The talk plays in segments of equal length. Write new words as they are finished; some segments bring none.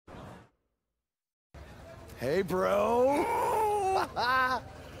Hey, bro.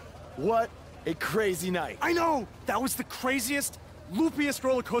 What a crazy night. I know! That was the craziest, loopiest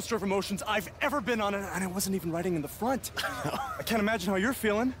roller coaster of emotions I've ever been on, and I wasn't even riding in the front. I can't imagine how you're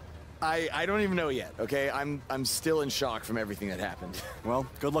feeling. I don't even know yet, okay? I'm still in shock from everything that happened. Well,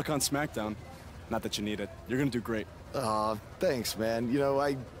 good luck on SmackDown. Not that you need it. You're gonna do great. Aw, thanks, man. You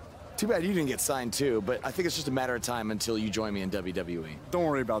know, too bad you didn't get signed too, but I think it's just a matter of time until you join me in WWE. Don't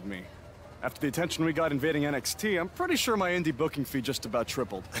worry about me. After the attention we got invading NXT, I'm pretty sure my indie booking fee just about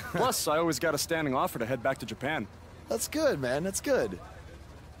tripled. Plus, I always got a standing offer to head back to Japan. That's good, man. That's good.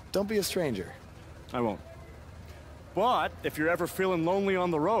 Don't be a stranger. I won't. But if you're ever feeling lonely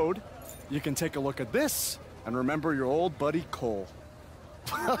on the road, you can take a look at this and remember your old buddy Cole.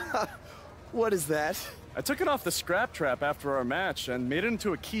 What is that? I took it off the scrap trap after our match and made it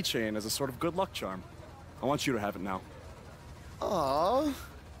into a keychain as a sort of good luck charm. I want you to have it now. Aw,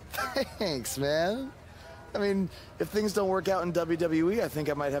 thanks, man. I mean, if things don't work out in WWE, I think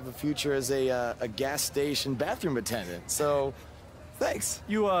I might have a future as a gas station bathroom attendant. So, thanks.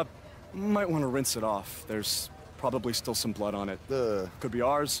 You, might want to rinse it off. There's probably still some blood on it. Ugh. Could be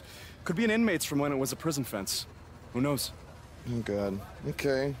ours. Could be an inmate's from when it was a prison fence. Who knows? Oh, God.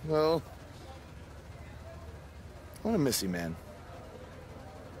 Okay, well... I'm gonna miss you, man.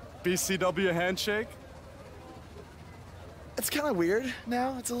 BCW handshake? It's kind of weird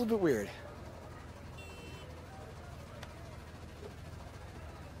now. It's a little bit weird.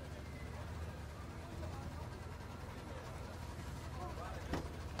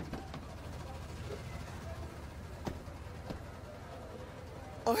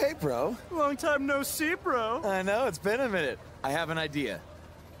 Oh, hey, bro. Long time no see, bro. I know, it's been a minute. I have an idea.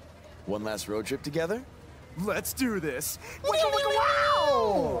 One last road trip together? Let's do this.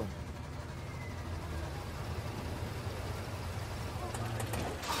 Wow!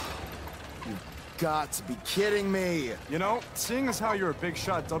 You've got to be kidding me. You know, seeing as how you're a big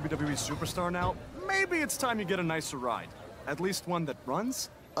shot WWE superstar now, maybe it's time you get a nicer ride. At least one that runs?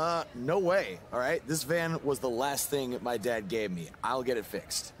 No way, all right? This van was the last thing my dad gave me. I'll get it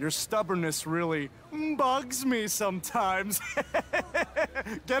fixed. Your stubbornness really bugs me sometimes.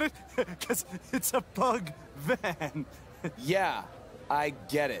 Get it? Because it's a bug van. Yeah, I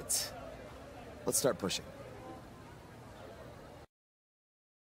get it. Let's start pushing.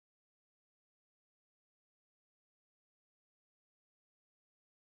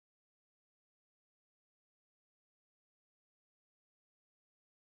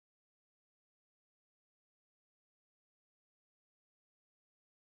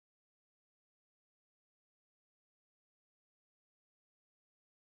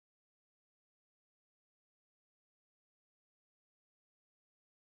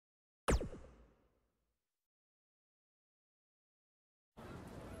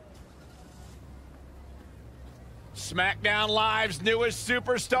 SmackDown Live's newest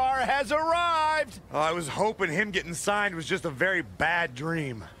superstar has arrived! I was hoping him getting signed was just a very bad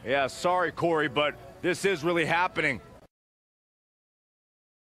dream. Yeah, sorry, Corey, but this is really happening.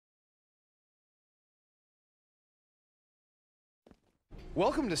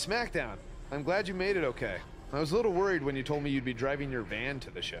 Welcome to SmackDown. I'm glad you made it okay. I was a little worried when you told me you'd be driving your van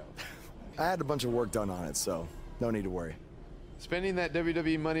to the show. I had a bunch of work done on it, so no need to worry. Spending that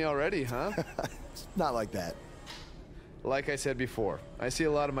WWE money already, huh? Not like that. Like I said before, I see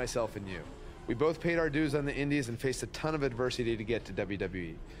a lot of myself in you. We both paid our dues on the indies and faced a ton of adversity to get to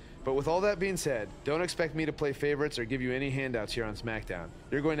WWE. But with all that being said, don't expect me to play favorites or give you any handouts here on SmackDown.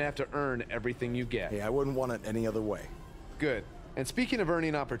 You're going to have to earn everything you get. Hey, I wouldn't want it any other way. Good. And speaking of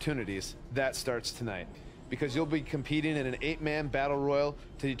earning opportunities, that starts tonight. Because you'll be competing in an 8-man battle royal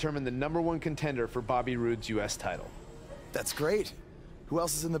to determine the #1 contender for Bobby Roode's U.S. title. That's great. Who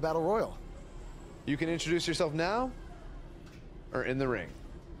else is in the Battle Royal? You can introduce yourself now, or in the ring.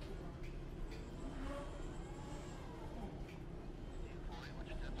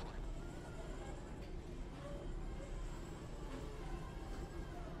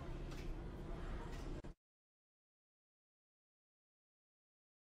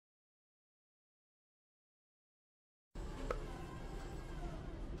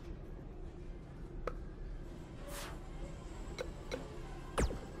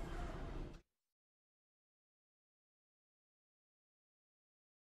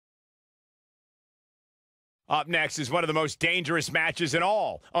 Up next is one of the most dangerous matches in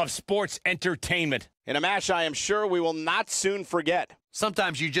all of sports entertainment. In a match I am sure we will not soon forget.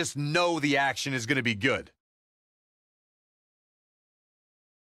 Sometimes you just know the action is going to be good.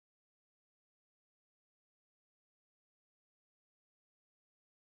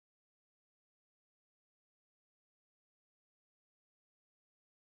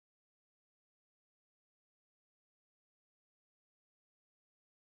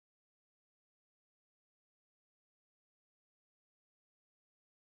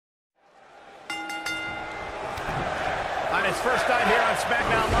 his first night here on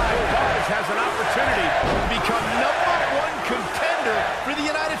SmackDown Live, Buzz has an opportunity to become #1 contender for the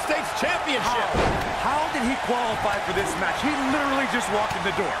United States Championship. How did he qualify for this match? He literally just walked in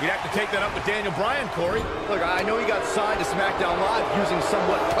the door. You'd have to take that up with Daniel Bryan, Corey. Look, I know he got signed to SmackDown Live using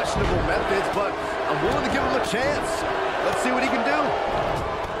somewhat questionable methods, but I'm willing to give him a chance. Let's see what he can do.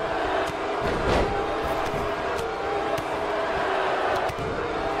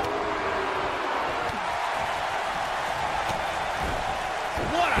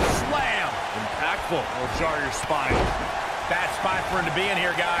 What a slam! Impactful. Will jar your spine. Bad spot for him to be in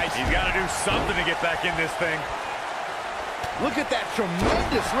here, guys. He's got to do something to get back in this thing. Look at that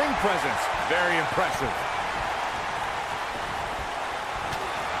tremendous ring presence. Very impressive.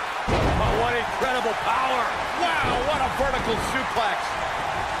 Oh, what incredible power. Wow, what a vertical suplex.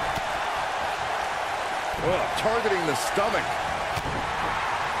 Oh, targeting the stomach.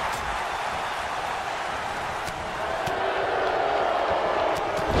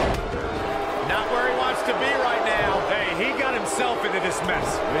 Not where he wants to be right now. Hey, he got himself into this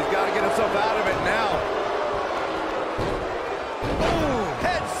mess. He's got to get himself out of it now. Boom!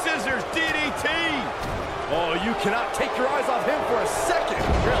 Head scissors DDT. Oh, you cannot take your eyes off him for a second.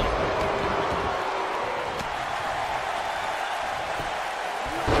 Really?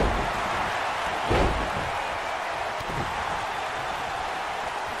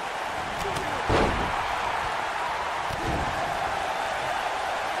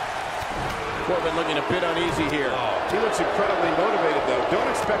 Corbin looking a bit uneasy here. He looks incredibly motivated, though. Don't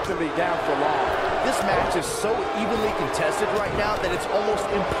expect him to be down for long. This match is so evenly contested right now that it's almost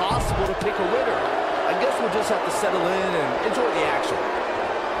impossible to pick a winner. I guess we'll just have to settle in and enjoy the action.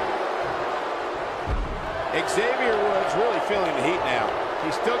 Xavier Woods really feeling the heat now.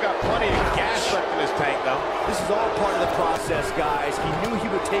 He's still got plenty of gas left in his tank, though. This is all part of the process, guys. He knew he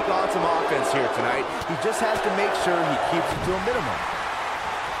would take on some offense here tonight. He just has to make sure he keeps it to a minimum.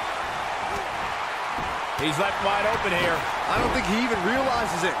 He's left wide open here. I don't think he even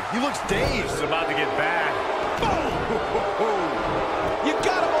realizes it. He looks dazed. It's about to get bad. Boom! You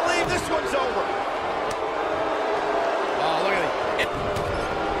gotta believe this one's over. Oh, look at it.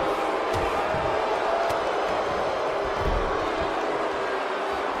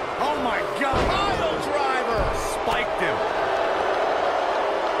 Oh, my God. Pile driver. Spiked him.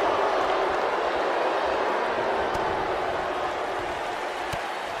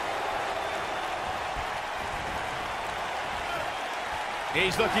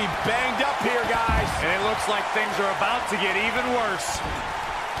 He's looking banged up here, guys. And it looks like things are about to get even worse.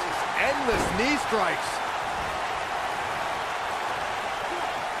 Endless knee strikes.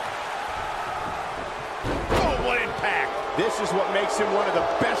 Oh, what impact. This is what makes him one of the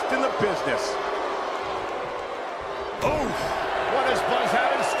best in the business. Oof. What does Buzz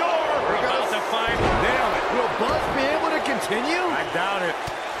have in store? We're about to find nail it. Will Buzz be able to continue? I doubt it.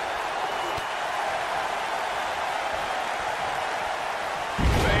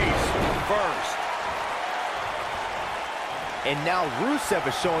 First. And now Rusev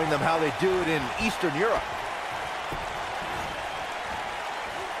is showing them how they do it in Eastern Europe.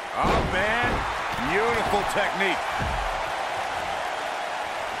 Oh, man. Beautiful technique.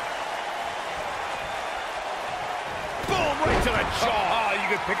 Boom, right to the jaw. Oh, you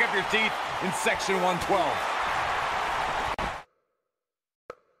could pick up your teeth in section 112.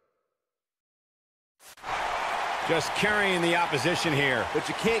 Just carrying the opposition here. But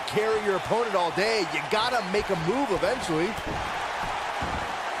you can't carry your opponent all day. You gotta make a move eventually.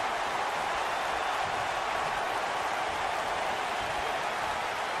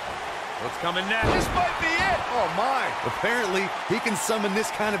 What's coming next? This might be it. Oh, my. Apparently, he can summon this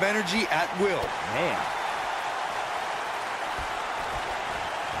kind of energy at will. Man.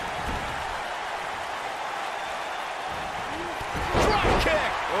 Drop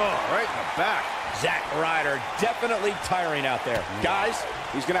kick. Oh, right in the back. Zack Ryder definitely tiring out there. Guys,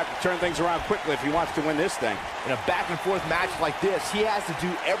 he's going to have to turn things around quickly if he wants to win this thing. In a back-and-forth match like this, he has to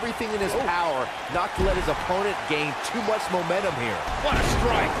do everything in his power not to let his opponent gain too much momentum here. What a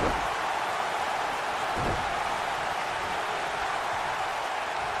strike.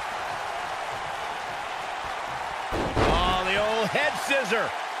 Oh, the old head scissor.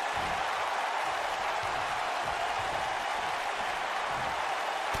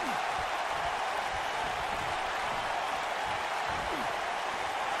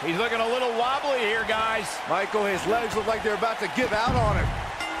 He's looking a little wobbly here, guys. Michael, his legs look like they're about to give out on him.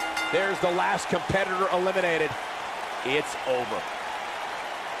 There's the last competitor eliminated. It's over.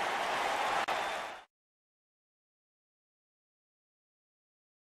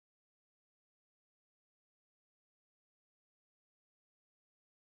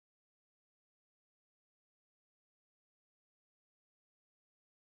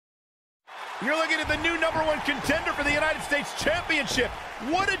 You're looking at the new #1 contender for the United States Championship.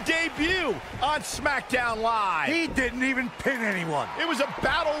 What a debut on SmackDown Live. He didn't even pin anyone. It was a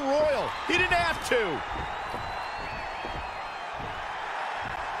battle royal. He didn't have to.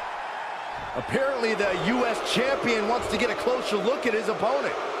 Apparently, the U.S. champion wants to get a closer look at his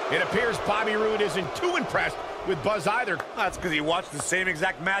opponent. It appears Bobby Roode isn't too impressed with Buzz either. That's because he watched the same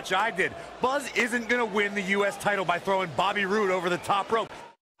exact match I did. Buzz isn't going to win the U.S. title by throwing Bobby Roode over the top rope.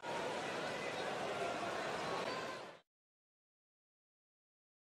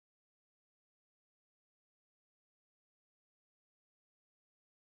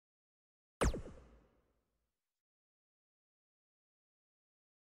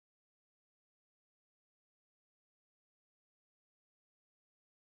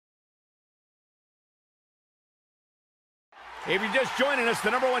 If you're just joining us,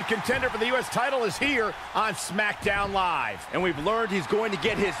 the #1 contender for the U.S. title is here on SmackDown Live. And we've learned he's going to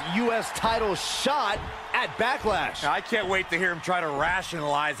get his U.S. title shot at Backlash. I can't wait to hear him try to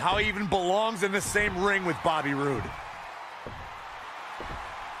rationalize how he even belongs in the same ring with Bobby Roode.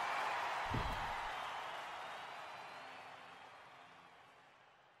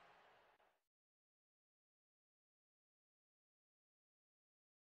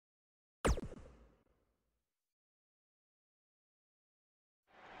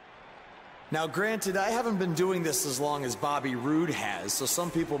 Now, granted, I haven't been doing this as long as Bobby Roode has, so some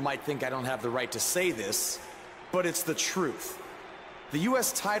people might think I don't have the right to say this, but it's the truth. The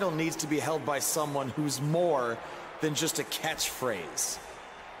U.S. title needs to be held by someone who's more than just a catchphrase.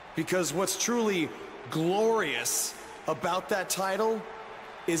 Because what's truly glorious about that title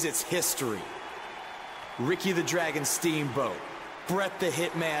is its history. Ricky the Dragon Steamboat, Bret the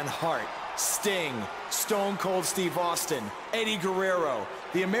Hitman Hart, Sting, Stone Cold Steve Austin, Eddie Guerrero,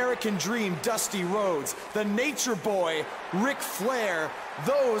 the American Dream, Dusty Rhodes, the Nature Boy, Ric Flair.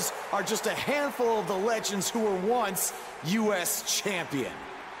 Those are just a handful of the legends who were once U.S. champion.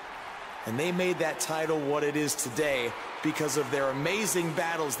 And they made that title what it is today because of their amazing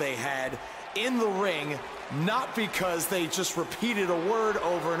battles they had in the ring, not because they just repeated a word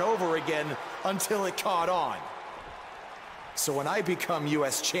over and over again until it caught on. So when I become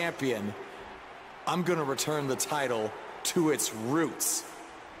U.S. champion, I'm gonna return the title to its roots.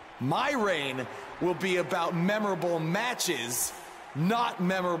 My reign will be about memorable matches, not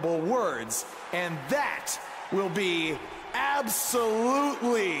memorable words, and that will be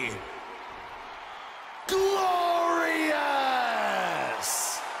absolutely glorious!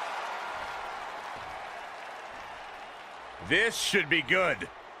 This should be good.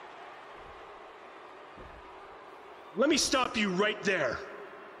 Let me stop you right there.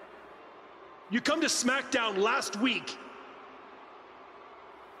 You come to SmackDown last week,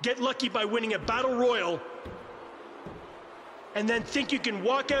 get lucky by winning a Battle Royal, and then think you can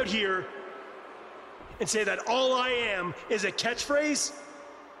walk out here and say that all I am is a catchphrase?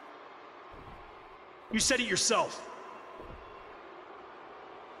 You said it yourself.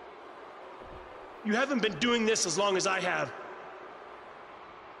 You haven't been doing this as long as I have.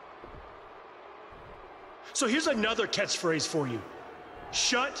 So here's another catchphrase for you.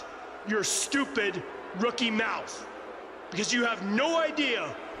 Shut your stupid rookie mouth, because you have no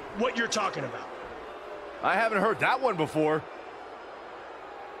idea what you're talking about. I haven't heard that one before.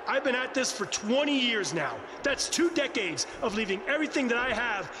 I've been at this for 20 years now. That's 2 decades of leaving everything that I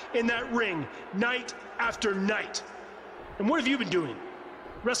have in that ring night after night. And what have you been doing?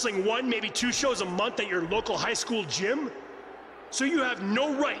 Wrestling 1, maybe 2 shows a month at your local high school gym? So you have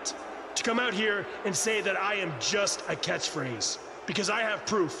no right to come out here and say that I am just a catchphrase, because I have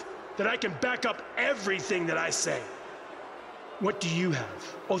proof that I can back up everything that I say. What do you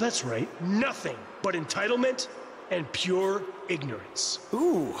have? Oh, that's right, nothing but entitlement and pure ignorance.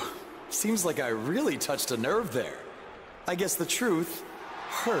 Ooh, seems like I really touched a nerve there. I guess the truth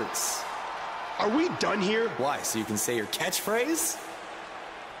hurts. Are we done here? Why, so you can say your catchphrase?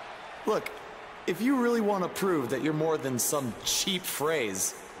 Look, if you really want to prove that you're more than some cheap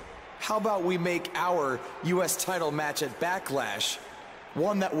phrase, how about we make our U.S. title match at Backlash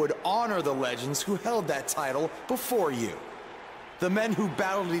one that would honor the legends who held that title before you? The men who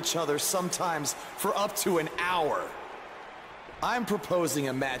battled each other sometimes for up to an hour. I'm proposing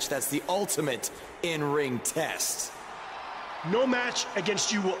a match that's the ultimate in-ring test. No match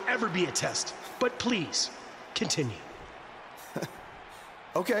against you will ever be a test, but please, continue.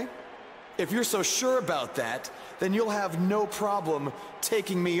 Okay. If you're so sure about that, then you'll have no problem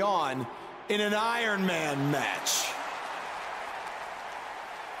taking me on in an Iron Man match.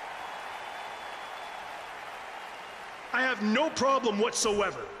 I have no problem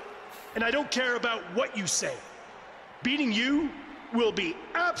whatsoever, and I don't care about what you say. Beating you will be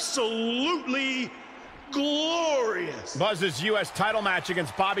absolutely glorious. Buzz's U.S. title match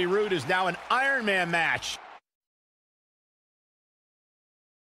against Bobby Roode is now an Iron Man match.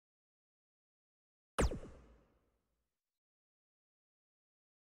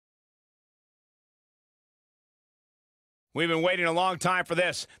 We've been waiting a long time for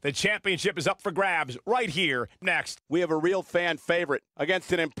this. The championship is up for grabs right here next. We have a real fan favorite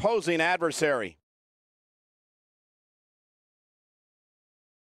against an imposing adversary.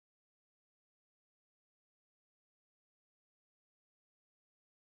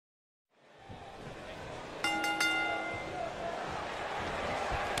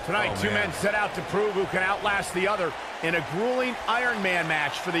 Tonight, two men set out to prove who can outlast the other in a grueling Iron Man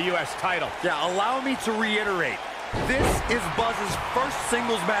match for the U.S. title. Yeah, allow me to reiterate. This is Buzz's first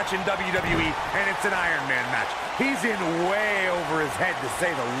singles match in WWE, and it's an Iron Man match. He's in way over his head, to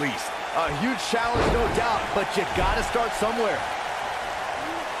say the least. A huge challenge, no doubt, but you gotta start somewhere.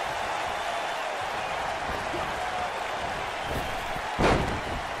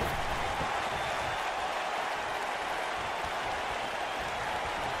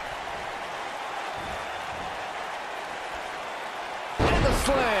 And the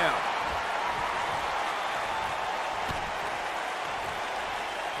slam.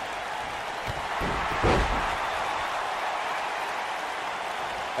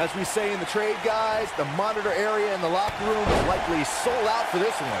 As we say in the trade, guys, the monitor area in the locker room is likely sold out for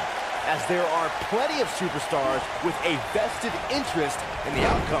this one, as there are plenty of superstars with a vested interest in the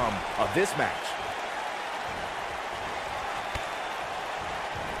outcome of this match.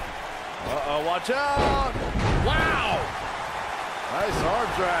 Uh-oh, watch out! Wow! Nice arm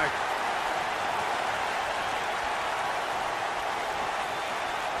drag.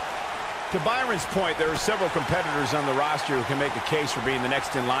 To Byron's point, there are several competitors on the roster who can make a case for being the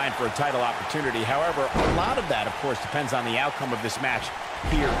next in line for a title opportunity. However, a lot of that, of course, depends on the outcome of this match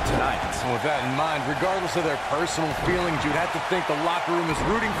here tonight. And with that in mind, regardless of their personal feelings, you'd have to think the locker room is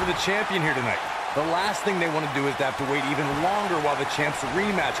rooting for the champion here tonight. The last thing they want to do is to have to wait even longer while the champ's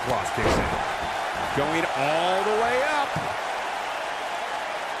rematch clause kicks in. Going all the way up.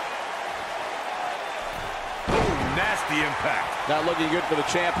 Ooh, nasty impact. Not looking good for the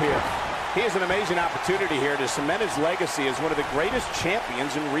champ here. He has an amazing opportunity here to cement his legacy as one of the greatest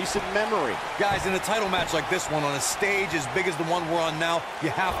champions in recent memory. Guys, in a title match like this one, on a stage as big as the one we're on now, you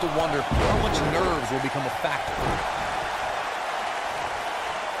have to wonder how much nerves will become a factor.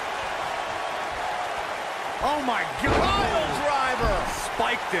 Oh my God! Pile driver!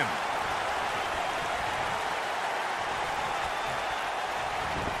 Spiked him.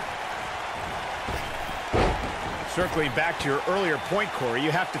 Circling back to your earlier point, Corey,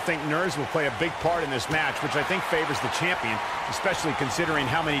 you have to think nerves will play a big part in this match, which I think favors the champion, especially considering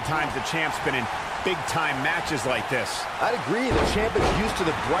how many times the champ's been in big-time matches like this. I'd agree. The champ is used to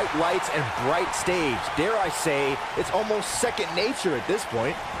the bright lights and bright stage. Dare I say, it's almost second nature at this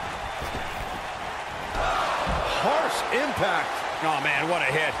point. Harsh impact. Oh, man, what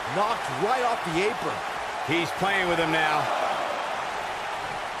a hit. Knocked right off the apron. He's playing with him now.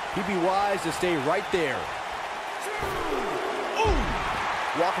 He'd be wise to stay right there.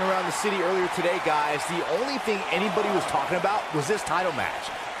 Walking around the city earlier today, guys, the only thing anybody was talking about was this title match.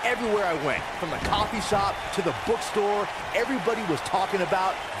 Everywhere I went, from the coffee shop to the bookstore, everybody was talking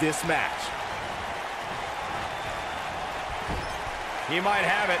about this match. He might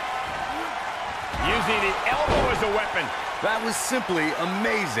have it. Using the elbow as a weapon. That was simply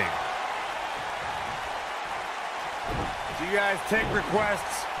amazing. Do you guys take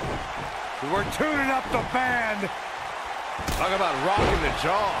requests? We're tuning up the band. Talk about rocking the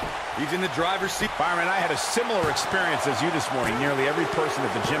jaw. He's in the driver's seat. Byron, I had a similar experience as you this morning. Nearly every person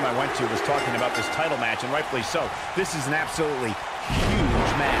at the gym I went to was talking about this title match, and rightfully so. This is an absolutely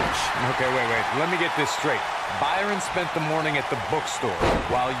huge match. Okay, wait. Let me get this straight. Byron spent the morning at the bookstore,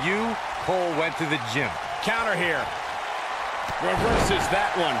 while you, Cole, went to the gym. Counter here. Reverses that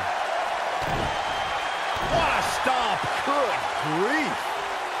one. What a stomp. Good grief.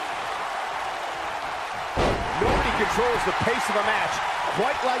 Nobody controls the pace of a match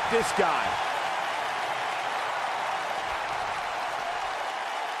quite like this guy.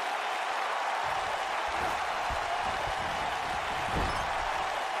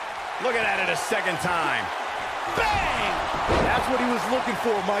 Looking at it a second time. Bang! That's what he was looking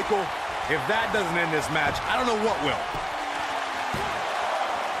for, Michael. If that doesn't end this match, I don't know what will.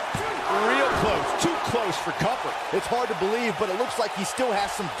 Real close, too close for comfort. It's hard to believe, but it looks like he still has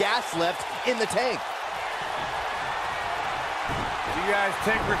some gas left in the tank. Do you guys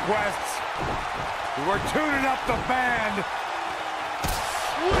take requests? We're tuning up the band.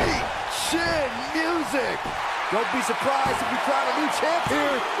 Sweet chin music. Don't be surprised if we crown a new champ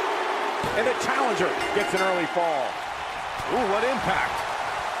here. And the challenger gets an early fall. Ooh, what impact.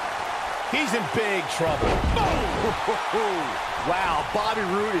 He's in big trouble. Boom! Wow, Bobby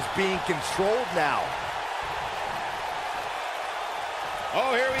Roode is being controlled now.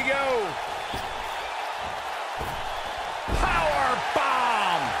 Oh, here we go. Power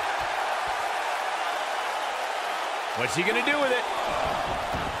bomb. What's he gonna do with it?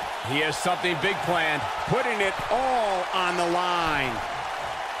 He has something big planned. Putting it all on the line.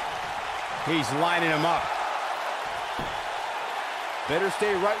 He's lining him up. Better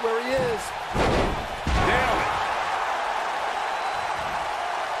stay right where he is. Nailed it.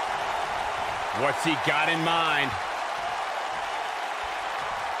 What's he got in mind?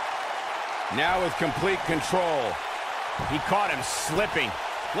 Now with complete control. He caught him slipping.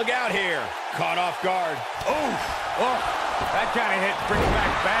 Look out here. Caught off guard. Oof. Oh, that kind of hit brings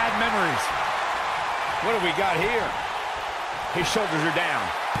back bad memories. What do we got here? His shoulders are down.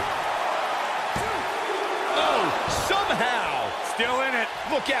 Oh, somehow. Still in it.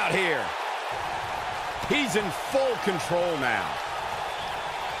 Look out here. He's in full control now.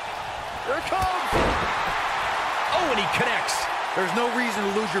 Here it comes. Oh, and he connects. There's no reason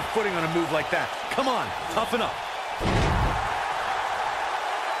to lose your footing on a move like that. Come on, toughen up.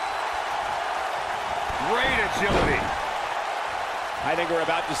 Great agility. I think we're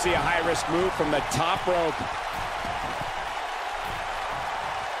about to see a high-risk move from the top rope.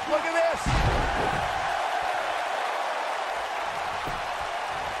 Look at this.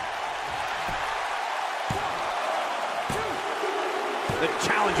 The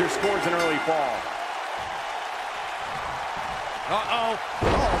challenger scores an early fall. Uh-oh.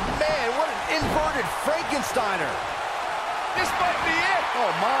 Oh, man, what an inverted Frankensteiner. This might be it. Oh,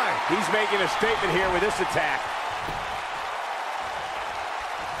 my. He's making a statement here with this attack.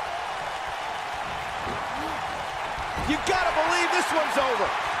 You gotta believe this one's over.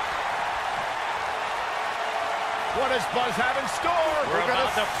 What does Buzz have in store? We're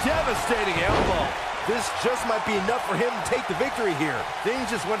about to devastating elbow. This just might be enough for him to take the victory here. Things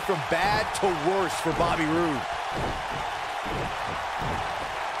just went from bad to worse for Bobby Roode.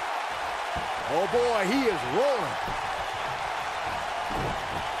 Oh boy, he is rolling.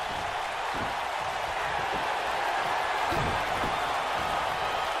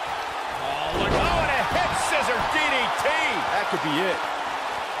 Oh, look. Oh, and a head scissor DDT. That could be it.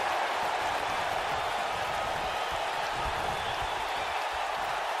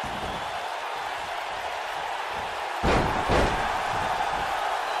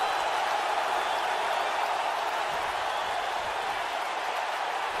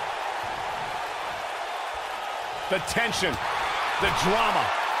 The tension, the drama.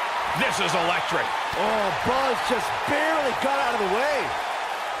 This is electric. Oh, Buzz just barely got out of the way.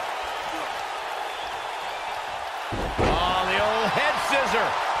 Oh, the old head scissor.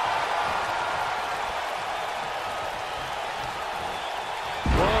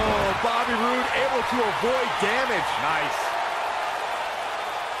 Oh, Bobby Roode able to avoid damage. Nice.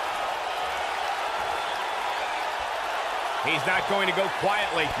 He's not going to go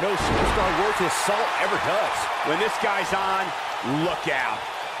quietly. No superstar worth his salt ever does. When this guy's on, look out.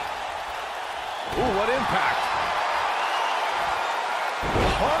 Ooh, what impact.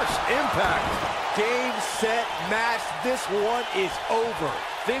 Harsh impact. Game, set, match. This one is over.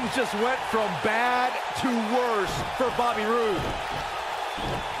 Things just went from bad to worse for Bobby Roode.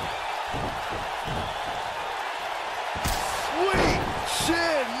 Sweet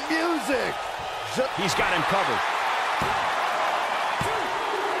chin music. He's got him covered.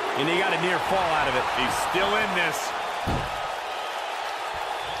 And he got a near fall out of it. He's still in this.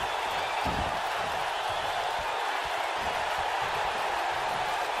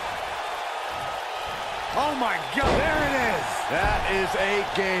 Oh my God, there it is. That is a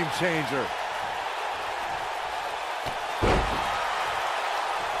game changer.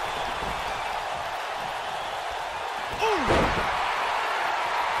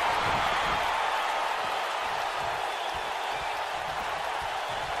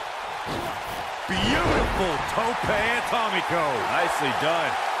 Beautiful tope atomico. Nicely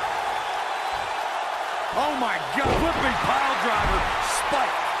done. Oh my God, flipping pile driver,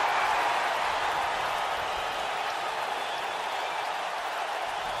 spike.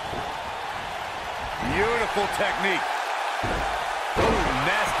 Beautiful technique. Oh,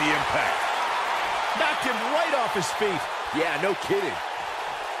 nasty impact. Knocked him right off his feet. Yeah, no kidding.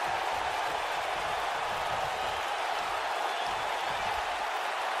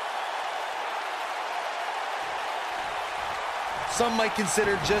 Some might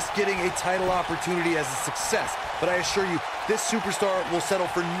consider just getting a title opportunity as a success, but I assure you, this superstar will settle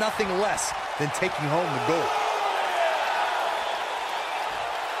for nothing less than taking home the gold.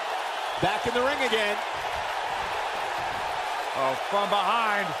 Back in the ring again. Oh, from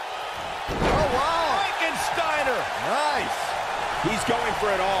behind. Oh, wow. Frankensteiner. Nice. He's going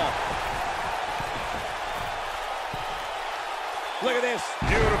for it all. Look at this.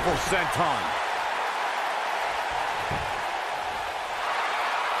 Beautiful senton.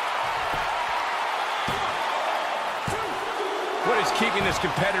 What is keeping this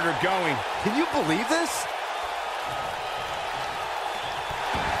competitor going? Can you believe this?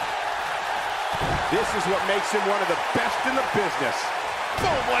 This is what makes him one of the best in the business.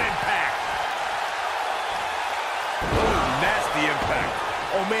 Boom, what impact. Ooh, nasty impact.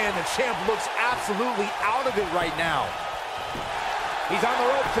 Oh, man, the champ looks absolutely out of it right now. He's on the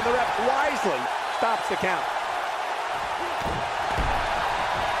ropes, and the ref wisely stops the count.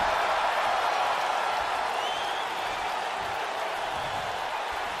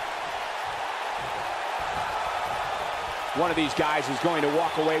 One of these guys is going to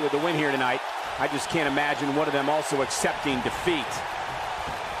walk away with the win here tonight. I just can't imagine one of them also accepting defeat.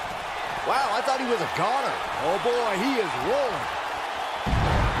 Wow, I thought he was a goner. Oh, boy, he is rolling.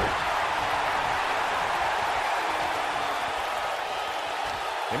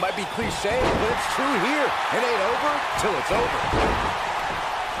 It might be cliche, but it's true here. It ain't over till it's over.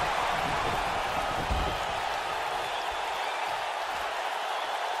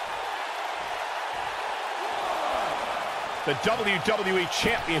 The WWE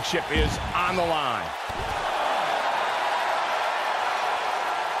Championship is on the line.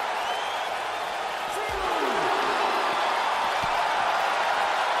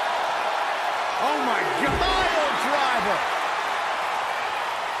 Oh my God! Pile driver.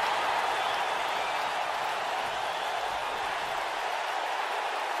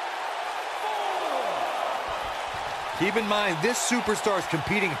 Keep in mind, this superstar is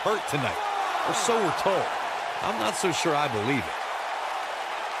competing hurt tonight, or so we're told. I'm not so sure I believe it.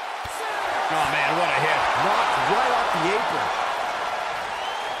 Oh, man, what a hit. Knocked right off the apron.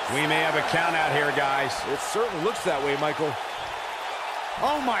 We may have a count out here, guys. It certainly looks that way, Michael.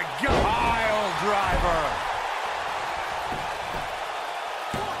 Oh, my God. Pile driver.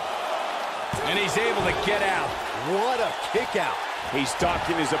 And he's able to get out. What a kick out. He's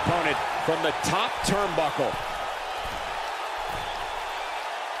stalking his opponent from the top turnbuckle.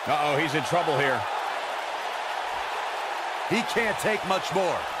 Uh-oh, he's in trouble here. He can't take much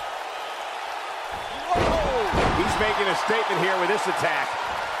more. Whoa! He's making a statement here with this attack.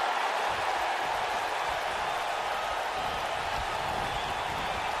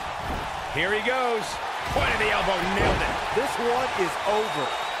 Here he goes. Point of the elbow, nailed it. This one is over.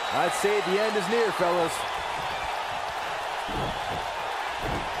 I'd say the end is near, fellas.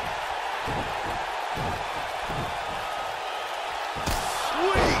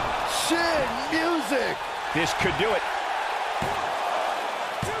 Sweet chin music. This could do it.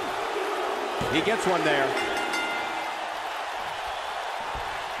 He gets one there.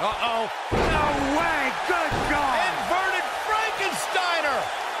 Uh-oh. No way. Good God. Inverted Frankensteiner.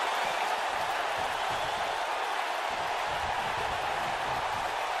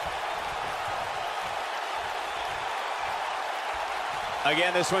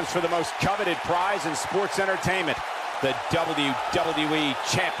 Again, this one's for the most coveted prize in sports entertainment, the WWE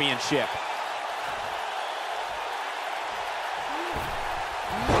Championship.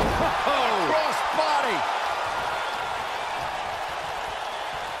 Crossbody.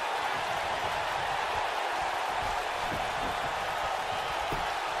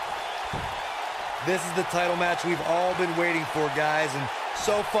 This is the title match we've all been waiting for, guys, and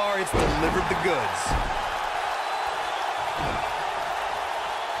so far it's delivered the goods.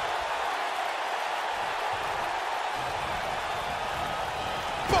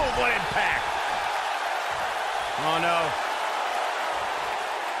 Boom, what impact. Oh, no.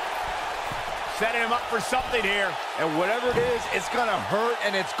 Setting him up for something here. And whatever it is, it's going to hurt,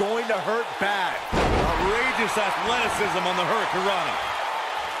 and it's going to hurt bad. Outrageous athleticism on the Hurricanrana.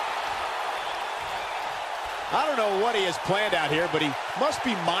 I don't know what he has planned out here, but he must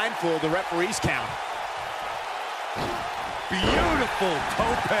be mindful of the referee's count. Beautiful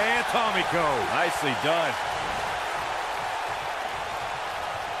tope atomico. Nicely done.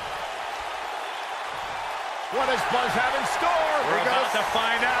 What does Buzz have in store? We're about to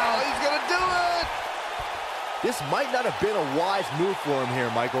find out. Oh, he's going to do it. This might not have been a wise move for him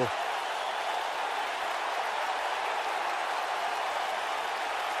here, Michael.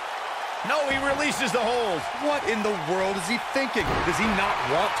 No, he releases the hold. What in the world is he thinking? Does he not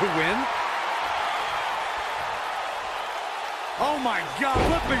want to win? Oh, my God.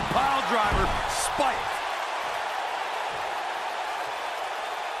 Flipping pile driver. Spiked.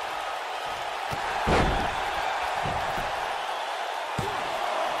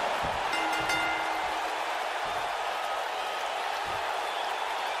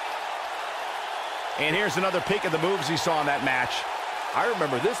 And here's another peek at the moves he saw in that match. I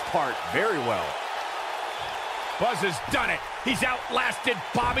remember this part very well. Buzz has done it. He's outlasted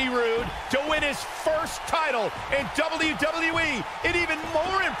Bobby Roode to win his first title in WWE. And even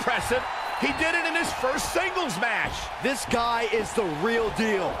more impressive, he did it in his first singles match. This guy is the real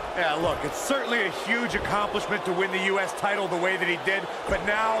deal. Yeah, look, it's certainly a huge accomplishment to win the U.S. title the way that he did, but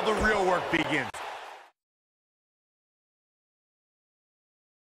now the real work begins.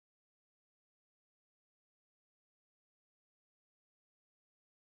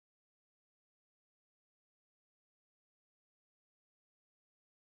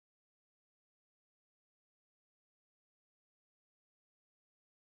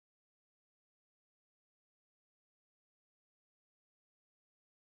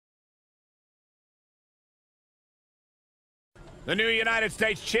 The new United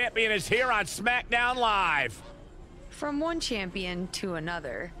States Champion is here on SmackDown Live. From one champion to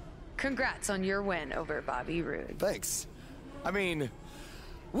another, congrats on your win over Bobby Roode. Thanks. I mean,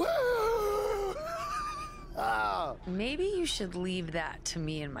 woo! Maybe you should leave that to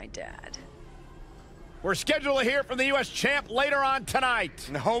me and my dad. We're scheduled to hear from the U.S. champ later on tonight.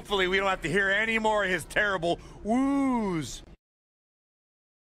 And hopefully we don't have to hear any more of his terrible woos.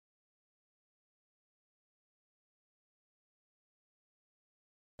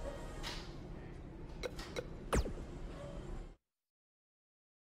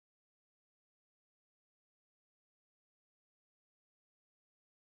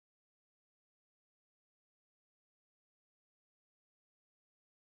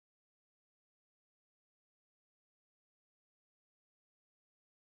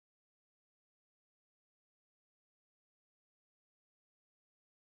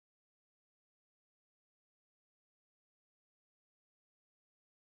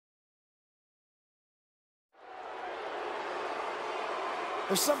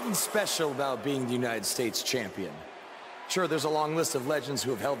 There's something special about being the United States champion. Sure, there's a long list of legends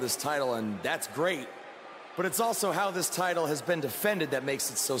who have held this title, and that's great. But it's also how this title has been defended that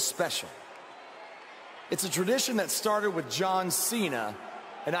makes it so special. It's a tradition that started with John Cena,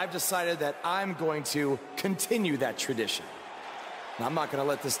 and I've decided that I'm going to continue that tradition. Now, I'm not going to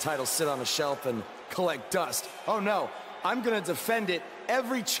let this title sit on a shelf and collect dust. Oh no, I'm going to defend it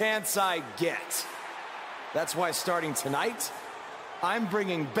every chance I get. That's why starting tonight, I'm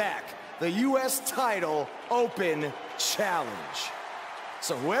bringing back the U.S. Title Open Challenge.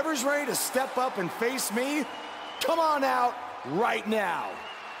 So whoever's ready to step up and face me, come on out right now.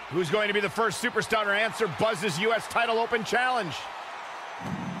 Who's going to be the first superstar to answer Buzz's U.S. Title Open Challenge?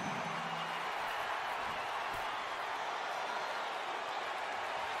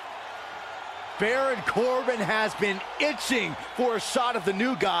 Baron Corbin has been itching for a shot of the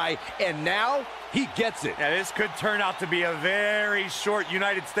new guy, and now he gets it. Yeah, this could turn out to be a very short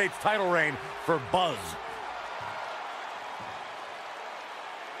United States title reign for Buzz.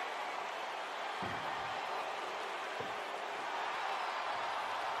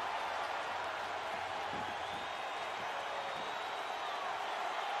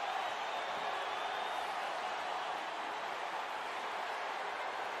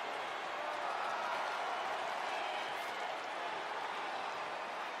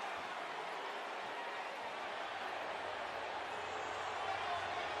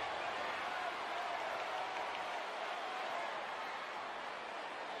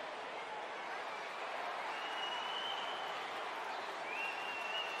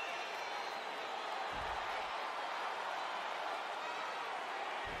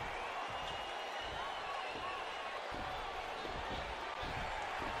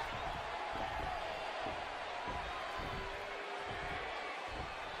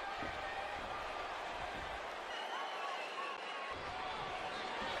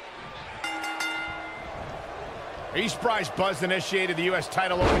 Are you surprised Buzz initiated the U.S.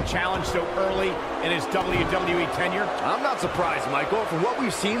 Title Open Challenge so early in his WWE tenure? I'm not surprised, Michael. From what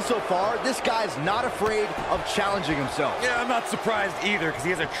we've seen so far, this guy's not afraid of challenging himself. Yeah, I'm not surprised either, because he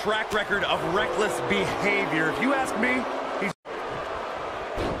has a track record of reckless behavior. If you ask me, he's...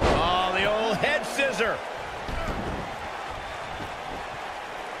 Oh, the old head scissor.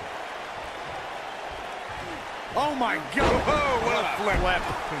 Oh, my God. Oh, what a flip.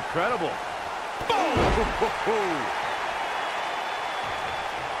 Incredible.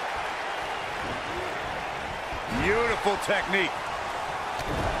 Beautiful technique.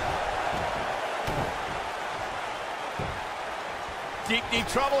 Deep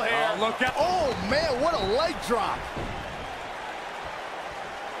trouble here. Oh, look out. Oh, man, what a leg drop.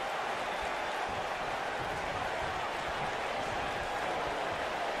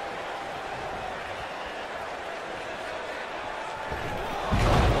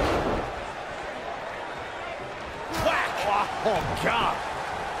 Oh, God.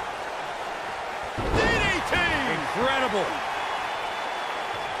 DDT! Incredible.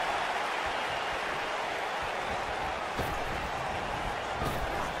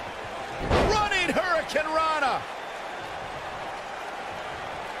 Running Hurricane Rana.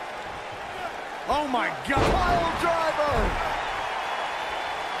 Oh, my God. Pile driver.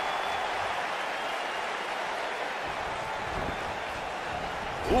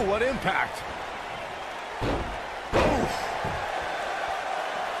 Ooh, what impact.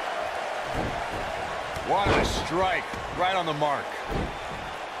 What a strike. Right on the mark.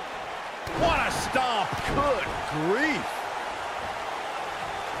 What a stomp. Good grief.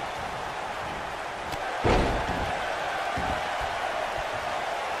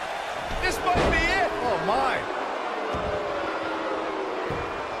 This might be it. Oh, my.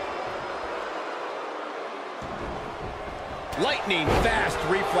 Lightning fast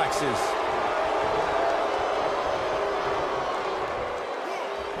reflexes.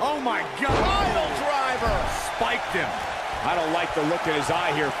 Oh my God! Pile driver! Spiked him. I don't like the look in his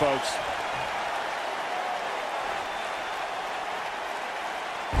eye here, folks.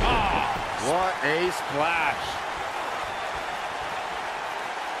 Ah! What a splash.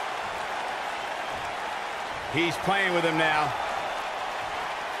 He's playing with him now.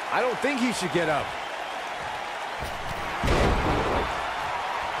 I don't think he should get up.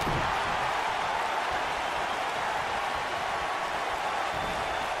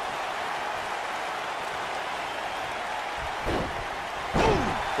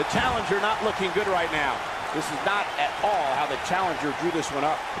 The challenger not looking good right now. This is not at all how the challenger drew this one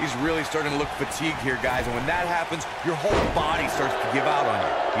up. He's really starting to look fatigued here, guys. And when that happens, your whole body starts to give out on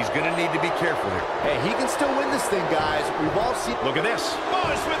you. He's going to need to be careful here. Hey, he can still win this thing, guys. We've all seen... Look at this.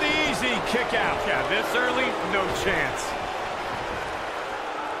 Buzz with the easy kick out. Yeah, this early, no chance.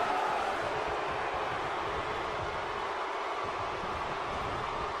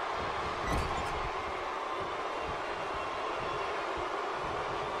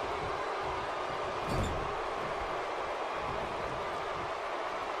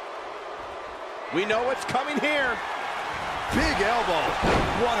 We know what's coming here. Big elbow.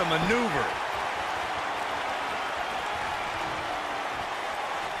 What a maneuver.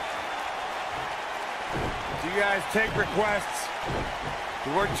 Do you guys take requests?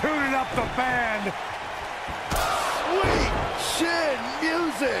 We're tuning up the band. Sweet chin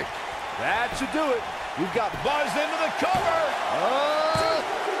music. That should do it. We've got Buzz into the cover.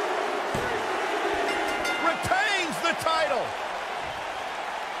 Retains the title.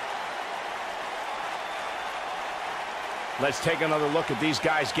 Let's take another look at these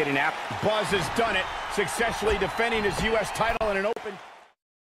guys getting after. Buzz has done it, successfully defending his U.S. title in an open.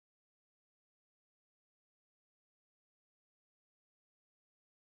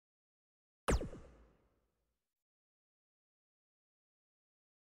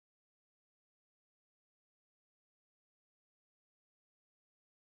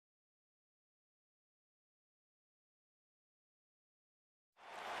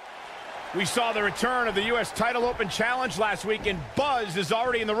 We saw the return of the U.S. Title Open Challenge last week, and Buzz is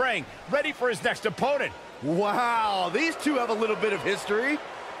already in the ring, ready for his next opponent. Wow, these two have a little bit of history.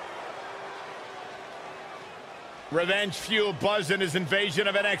 Revenge fueled Buzz in his invasion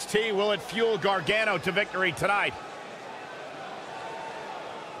of NXT. Will it fuel Gargano to victory tonight?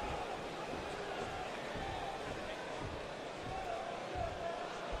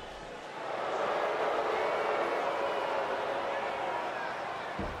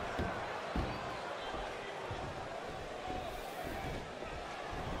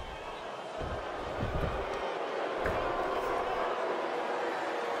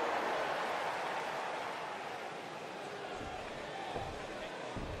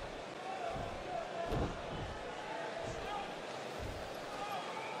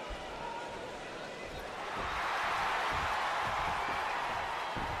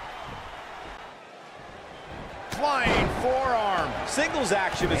 Flying forearm. Singles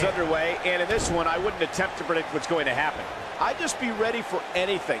action is underway, and in this one, I wouldn't attempt to predict what's going to happen. I'd just be ready for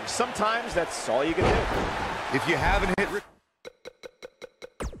anything. Sometimes that's all you can do. If you haven't hit record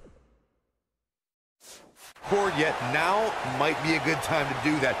yet, now might be a good time to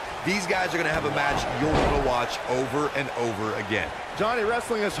do that. These guys are going to have a match you'll want to watch over and over again. Johnny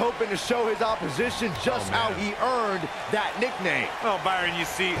Wrestling is hoping to show his opposition just how he earned that nickname. Well, Byron, you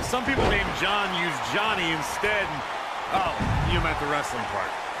see, some people named John use Johnny instead. Oh, you meant the wrestling part.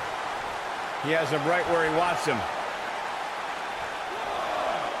 He has him right where he wants him.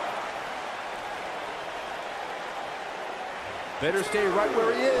 Better stay right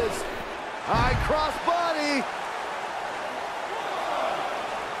where he is. High cross body.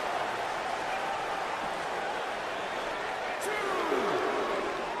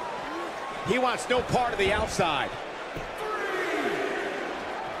 He wants no part of the outside.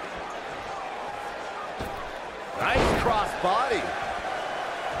 Nice cross body.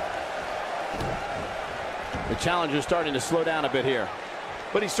 The challenger's starting to slow down a bit here.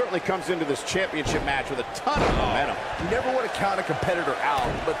 But he certainly comes into this championship match with a ton of momentum. You never want to count a competitor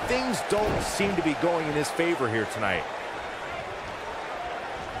out, but things don't seem to be going in his favor here tonight.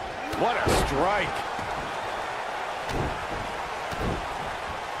 What a strike.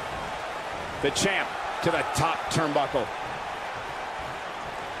 The champ to the top turnbuckle.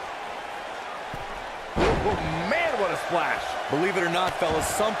 Oh, man, what a splash. Believe it or not, fellas,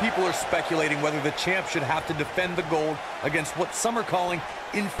 some people are speculating whether the champ should have to defend the gold against what some are calling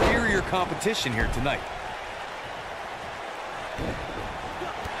inferior competition here tonight.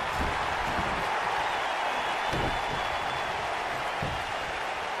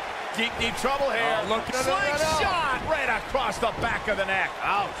 Deep trouble here. Oh, look, Slingshot right across the back of the neck.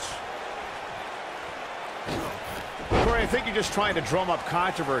 Ouch. Corey, I think you're just trying to drum up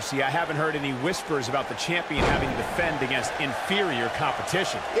controversy. I haven't heard any whispers about the champion having to defend against inferior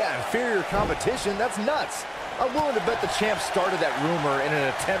competition. Yeah, inferior competition, that's nuts. I'm willing to bet the champ started that rumor in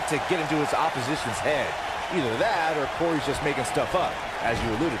an attempt to get into his opposition's head. Either that or Corey's just making stuff up, as you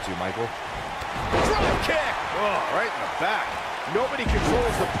alluded to, Michael. Drop kick! Oh, right in the back. Nobody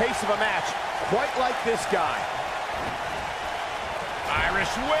controls the pace of a match quite like this guy. Irish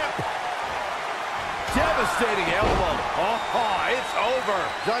whip. Devastating elbow. Oh, it's over.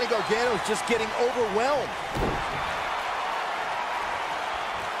 Johnny Gargano's just getting overwhelmed.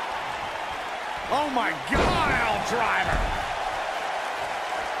 Oh, my God. Pile driver.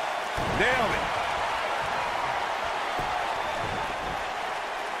 Nailed it.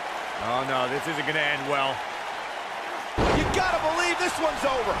 Oh, no, this isn't going to end well. You gotta believe this one's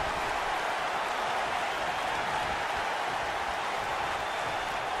over.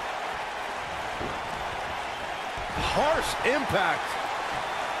 Harsh impact.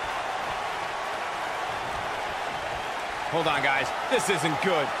 Hold on, guys. This isn't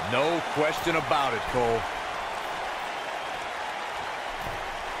good. No question about it, Cole.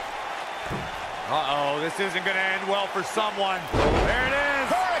 Uh-oh, this isn't going to end well for someone. There it is.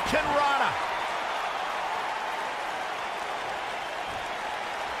 Hurricane Rana.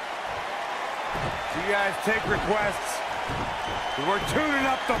 So you guys take requests. We're tuning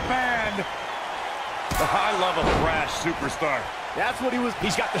up the band. I love a brash superstar. That's what he was.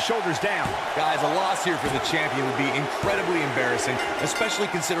 He's got the shoulders down. Guys, a loss here for the champion would be incredibly embarrassing, especially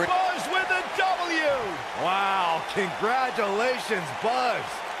considering... Buzz with a W. Wow, congratulations, Buzz.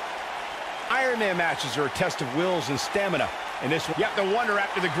 Iron Man matches are a test of wills and stamina. And this one, you have to wonder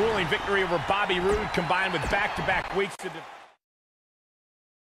after the grueling victory over Bobby Roode combined with back-to-back weeks to...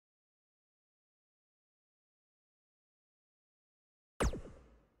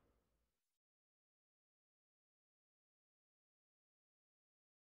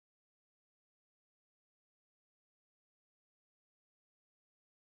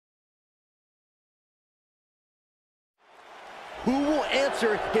 Who will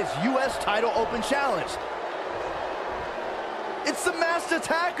answer his U.S. title open challenge? It's the Masked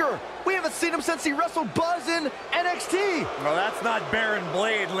Attacker. We haven't seen him since he wrestled Buzz in NXT. Well, that's not Baron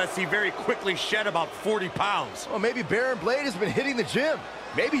Blade unless he very quickly shed about 40 pounds. Well, maybe Baron Blade has been hitting the gym.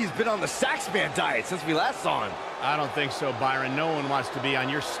 Maybe he's been on the Saxman diet since we last saw him. I don't think so, Byron. No one wants to be on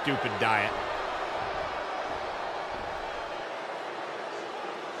your stupid diet.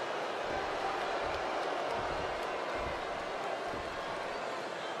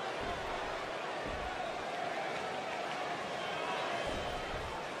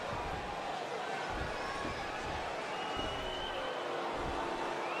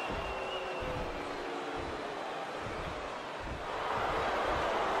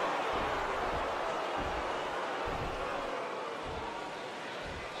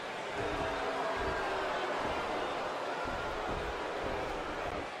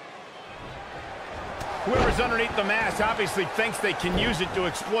 Whoever's underneath the mask obviously thinks they can use it to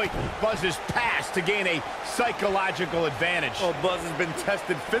exploit Buzz's past to gain a psychological advantage. Well, Buzz has been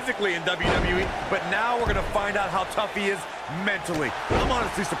tested physically in WWE, but now we're going to find out how tough he is mentally. I'm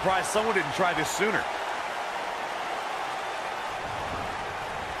honestly surprised someone didn't try this sooner.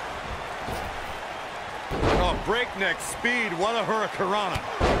 Oh, breakneck speed. What a hurricanrana.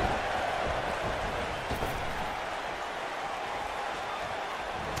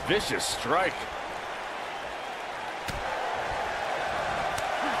 Vicious strike.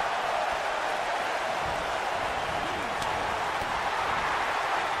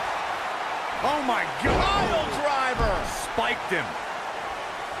 Oh, my God. Pile driver. Spiked him.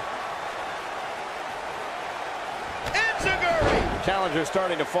 Enziguri. Challenger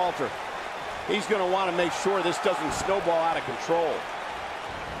starting to falter. He's going to want to make sure this doesn't snowball out of control.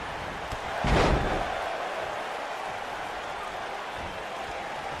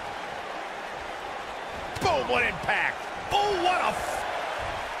 Boom, what impact. Oh, what a...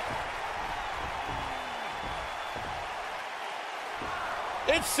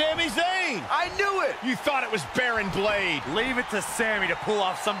 It's Sami Zayn! I knew it! You thought it was Baron Blade. Leave it to Sami to pull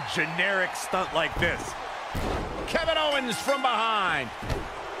off some generic stunt like this. Kevin Owens from behind.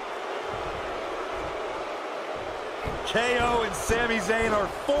 KO and Sami Zayn are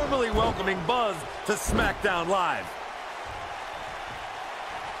formally welcoming Buzz to SmackDown Live.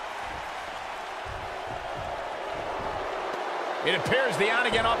 It appears the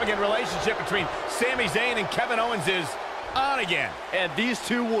on-again, off-again relationship between Sami Zayn and Kevin Owens is on again. And these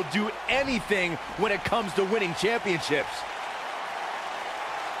two will do anything when it comes to winning championships.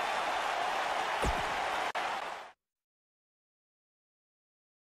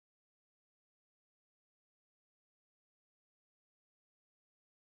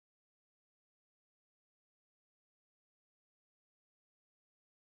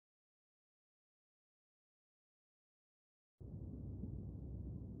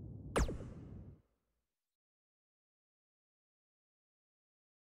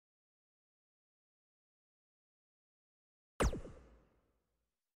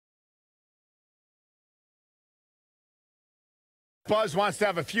 Buzz wants to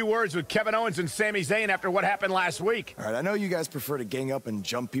have a few words with Kevin Owens and Sami Zayn after what happened last week. All right, I know you guys prefer to gang up and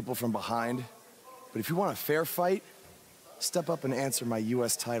jump people from behind, but if you want a fair fight, step up and answer my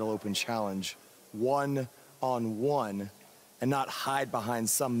U.S. title open challenge one-on-one and not hide behind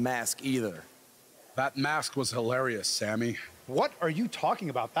some mask either. That mask was hilarious, Sami. What are you talking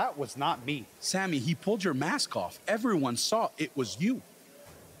about? That was not me. Sami, he pulled your mask off. Everyone saw it was you.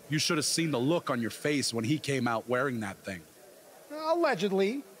 You should have seen the look on your face when he came out wearing that thing.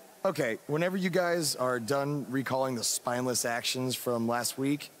 Allegedly. Okay, whenever you guys are done recalling the spineless actions from last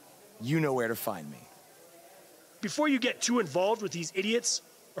week, you know where to find me. Before you get too involved with these idiots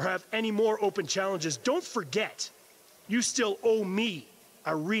or have any more open challenges, don't forget, you still owe me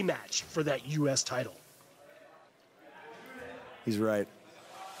a rematch for that U.S. title. He's right.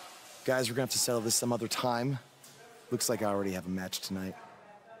 Guys, we're gonna have to settle this some other time. Looks like I already have a match tonight.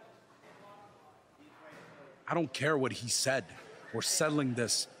 I don't care what he said. We're settling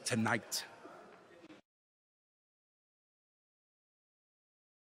this tonight.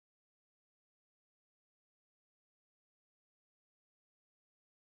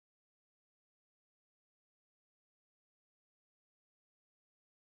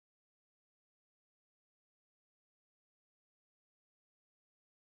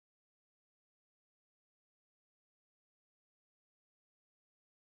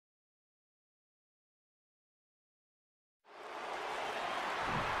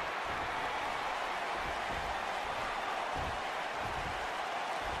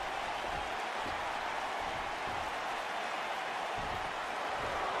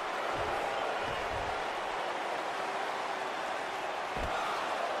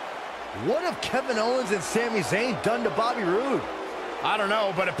 What have Kevin Owens and Sami Zayn done to Bobby Roode? I don't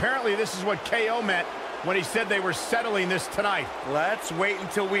know, but apparently this is what KO meant when he said they were settling this tonight. Let's wait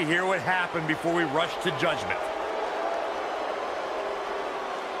until we hear what happened before we rush to judgment.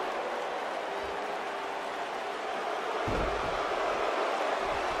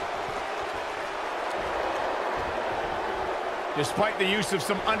 Despite the use of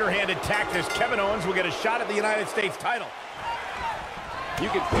some underhanded tactics, Kevin Owens will get a shot at the United States title. You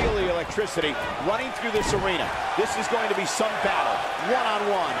can feel the electricity running through this arena. This is going to be some battle.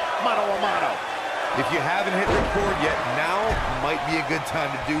 One-on-one, mano-a-mano. If you haven't hit record yet, now might be a good time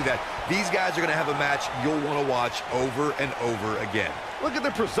to do that. These guys are going to have a match you'll want to watch over and over again. Look at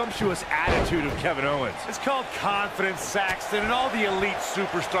the presumptuous attitude of Kevin Owens. It's called confidence, Saxton, and all the elite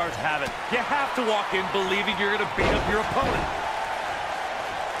superstars have it. You have to walk in believing you're going to beat up your opponent.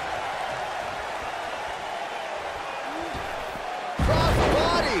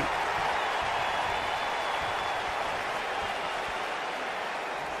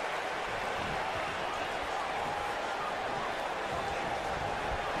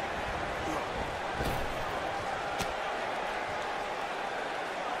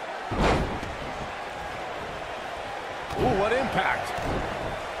 Ooh, what impact.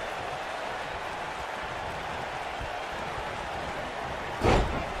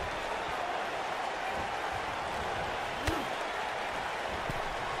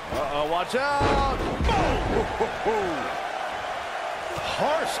 Uh-oh, watch out! Boom!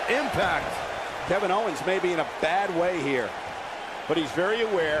 Harsh impact. Kevin Owens may be in a bad way here, but he's very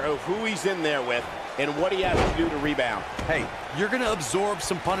aware of who he's in there with and what he has to do to rebound. Hey, you're going to absorb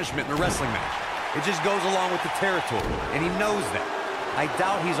some punishment in a wrestling match. It just goes along with the territory, and he knows that. I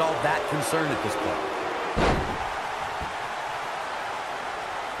doubt he's all that concerned at this point.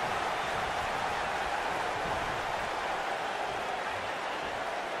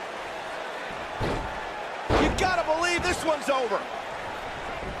 You gotta believe this one's over.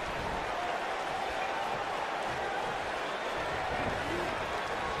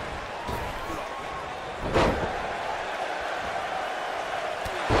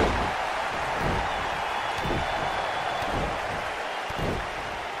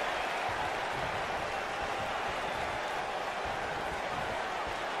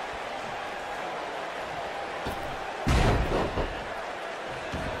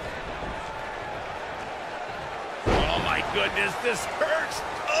 Goodness, this hurts.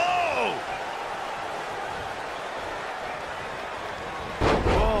 Oh!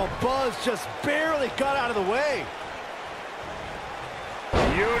 Oh, Buzz just barely got out of the way.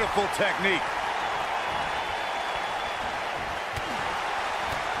 Beautiful technique.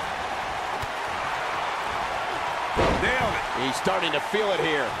 Nailed it. He's starting to feel it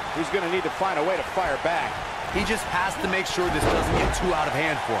here. He's going to need to find a way to fire back. He just has to make sure this doesn't get too out of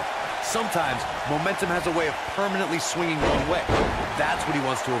hand for him. Sometimes, momentum has a way of permanently swinging one way. That's what he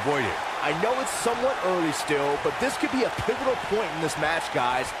wants to avoid here. I know it's somewhat early still, but this could be a pivotal point in this match,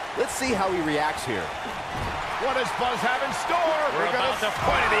 guys. Let's see how he reacts here. What does Buzz have in store? We're about to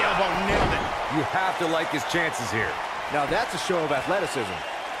point of the elbow. Nailed it. You have to like his chances here. Now that's a show of athleticism.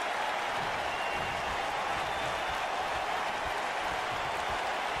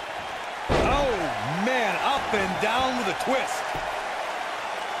 Oh, man, up and down with a twist.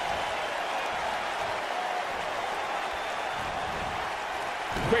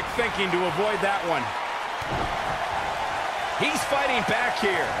 Quick thinking to avoid that one. He's fighting back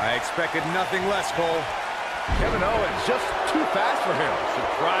here. I expected nothing less, Cole. Kevin Owens just too fast for him.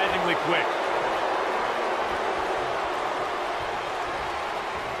 Surprisingly quick.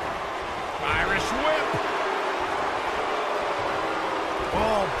 Irish whip.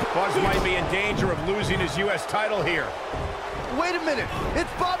 Oh, Buzz might be in danger of losing his U.S. title here. Wait a minute.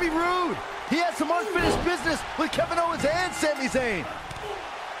 It's Bobby Roode. He has some unfinished business with Kevin Owens and Sami Zayn.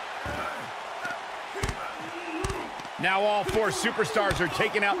 Now all four superstars are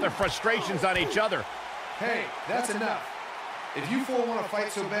taking out their frustrations on each other. Hey, that's enough. If you four want to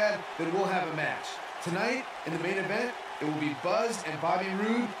fight so bad, then we'll have a match. Tonight, in the main event, it will be Buzz and Bobby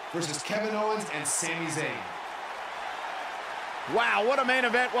Roode versus Kevin Owens and Sami Zayn. Wow, what a main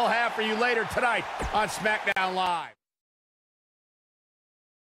event we'll have for you later tonight on SmackDown Live.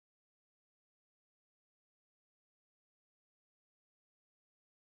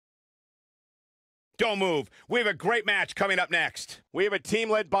 Don't move. We have a great match coming up next. We have a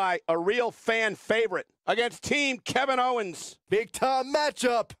team led by a real fan favorite against Team Kevin Owens. Big time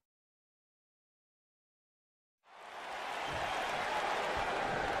matchup.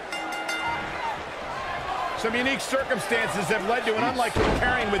 Some unique circumstances have led to an unlikely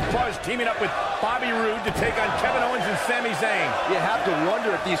pairing with Buzz teaming up with Bobby Roode to take on Kevin Owens and Sami Zayn. You have to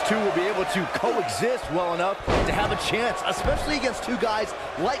wonder if these two will be able to coexist well enough to have a chance, especially against two guys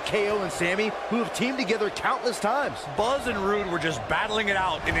like KO and Sami who have teamed together countless times. Buzz and Roode were just battling it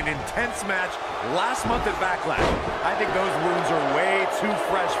out in an intense match last month at Backlash. I think those wounds are way too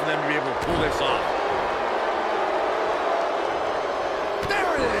fresh for them to be able to pull this off.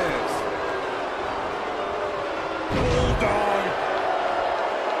 There it is! Bulldog.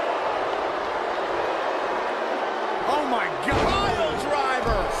 Oh my God! Pile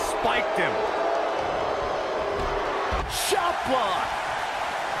driver! Spiked him. Shot block!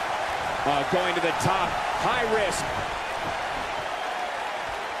 Going to the top. High risk.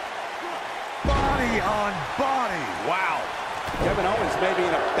 Body on body. Wow. Kevin Owens may be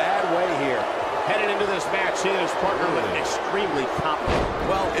in a bad way here. Headed into this match, he and his partner look extremely confident.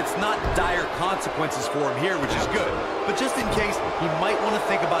 Well, it's not dire consequences for him here, which is good. But just in case, he might want to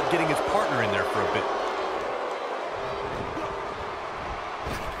think about getting his partner in there for a bit.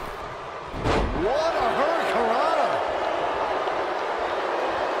 What a hurricanrana!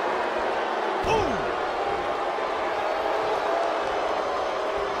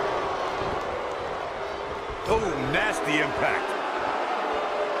 Oh, nasty impact.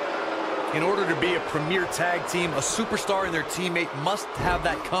 In order to be a premier tag team, a superstar and their teammate must have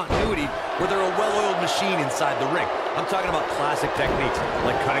that continuity where they're a well-oiled machine inside the ring. I'm talking about classic techniques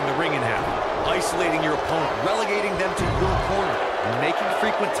like cutting the ring in half, isolating your opponent, relegating them to your corner, and making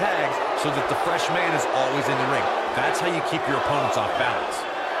frequent tags so that the fresh man is always in the ring. That's how you keep your opponents off balance.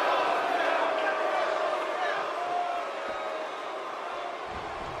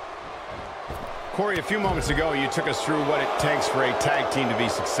 Corey, a few moments ago, you took us through what it takes for a tag team to be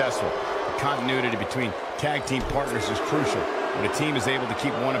successful. The continuity between tag team partners is crucial. When a team is able to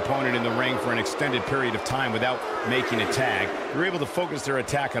keep one opponent in the ring for an extended period of time without making a tag, they're able to focus their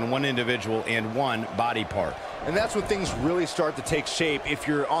attack on one individual and one body part. And that's when things really start to take shape if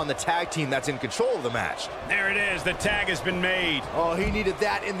you're on the tag team that's in control of the match. There it is. The tag has been made. Oh, he needed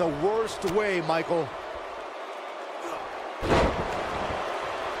that in the worst way, Michael.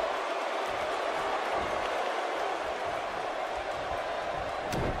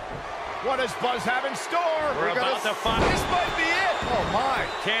 What does Buzz have in store? We're about to find. This might be it. Oh, my.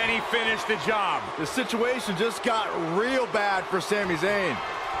 Can he finish the job? The situation just got real bad for Sami Zayn.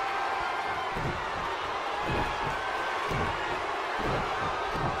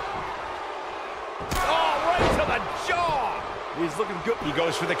 Oh, right to the jaw. He's looking good. He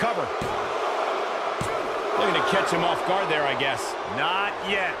goes for the cover. Looking to catch him off guard there, I guess. Not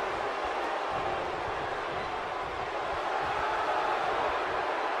yet.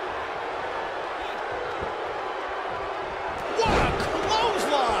 What a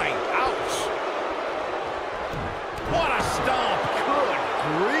clothesline! Ouch! What a stomp! Good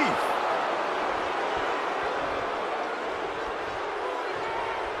grief.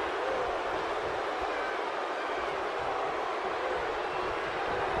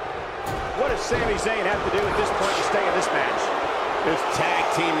 What does Sami Zayn have to do at this point to stay in this match? This tag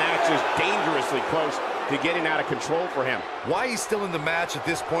team match is dangerously close to getting out of control for him. Why he's still in the match at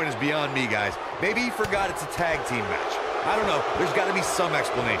this point is beyond me, guys. Maybe he forgot it's a tag team match. I don't know. There's got to be some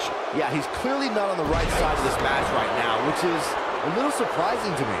explanation. Yeah, he's clearly not on the right side of this match right now, which is a little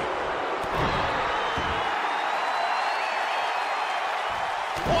surprising to me.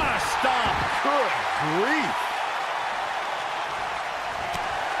 What a stomp! Good grief.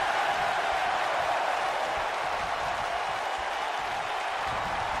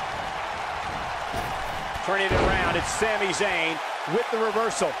 Turning it around, it's Sami Zayn with the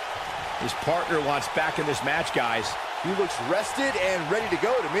reversal. His partner wants back in this match, guys. He looks rested and ready to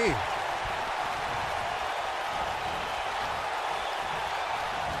go to me.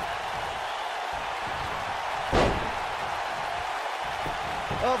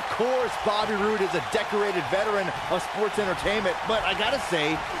 Of course, Bobby Roode is a decorated veteran of sports entertainment, but I gotta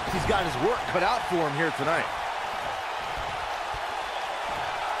say, he's got his work cut out for him here tonight.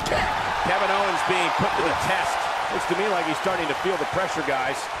 Kevin Owens being put to the test. Looks to me like he's starting to feel the pressure,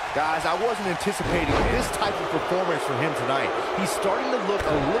 guys. Guys, I wasn't anticipating this type of performance from him tonight. He's starting to look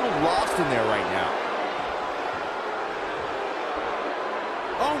a little lost in there right now.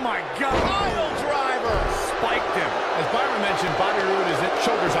 Oh my God! Pile driver! Spiked him. As Byron mentioned, Bobby Roode is at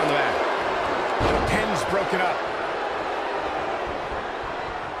shoulders on the mat. The pin's broken up.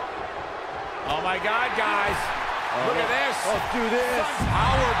 Oh my God, guys! Look at this! Let's do this!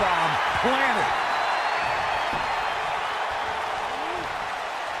 Powerbomb planted.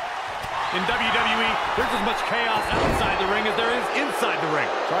 In WWE, there's as much chaos outside the ring as there is inside the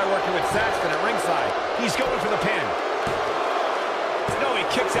ring. Try working with Saxton at ringside. He's going for the pin. No, he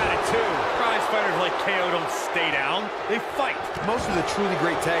kicks out at 2. Prize fighters like KO don't stay down. They fight. Most of the truly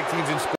great tag teams in sports